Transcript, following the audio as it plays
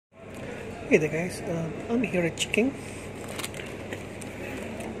Hey there guys, I'm here at ChicKing.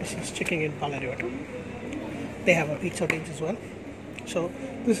 This is ChicKing in Palarivato. They have a pizza range as well. So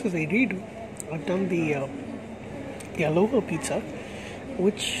this is a redo. I've done the Aloha Pizza,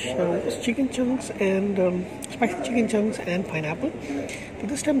 which is chicken chunks and spicy chicken chunks and pineapple. But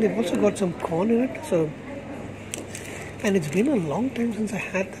this time they've also got some corn in it. And it's been a long time since I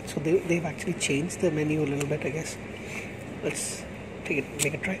had that, so they've actually changed the menu a little bit, I guess. Let's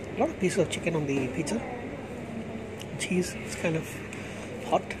make a try. A lot of pieces of chicken on the pizza. Cheese is kind of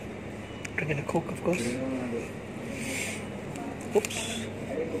hot. Drinking a Coke, of course. Oops.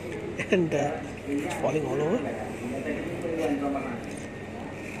 And it's falling all over.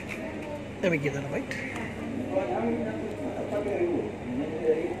 Let me give that a bite.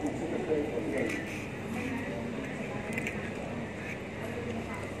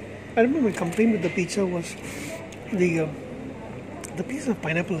 I remember my complaint with the pizza was the piece of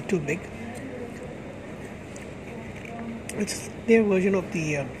pineapple is too big. It's their version of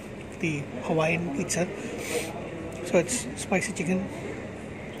the Hawaiian pizza. So it's spicy chicken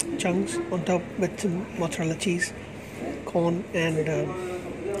chunks on top with some mozzarella cheese, corn, and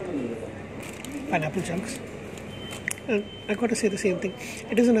pineapple chunks. And I got to say the same thing.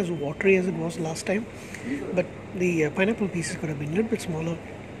 It isn't as watery as it was last time, but the pineapple pieces could have been a little bit smaller.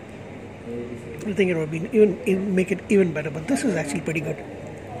 I think it would have been make it even better, but this is actually pretty good.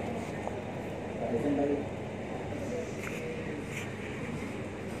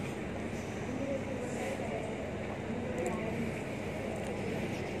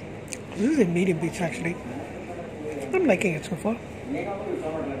 This is a medium pizza actually. I'm liking it so far.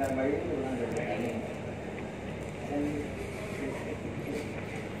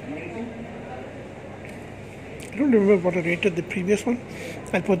 I don't remember what I rated the previous one.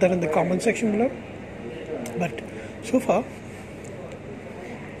 I'll put that in the comment section below. But so far,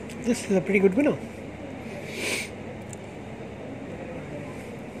 this is a pretty good winner.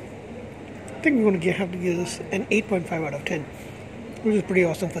 I think we're going to have to give this an 8.5 out of 10, which is pretty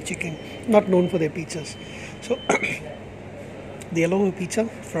awesome for ChicKing, not known for their pizzas. So, the Aloha Pizza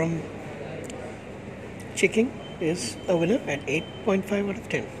from ChicKing is a winner at 8.5 out of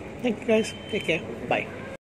 10. Thank you guys. Take care. Bye.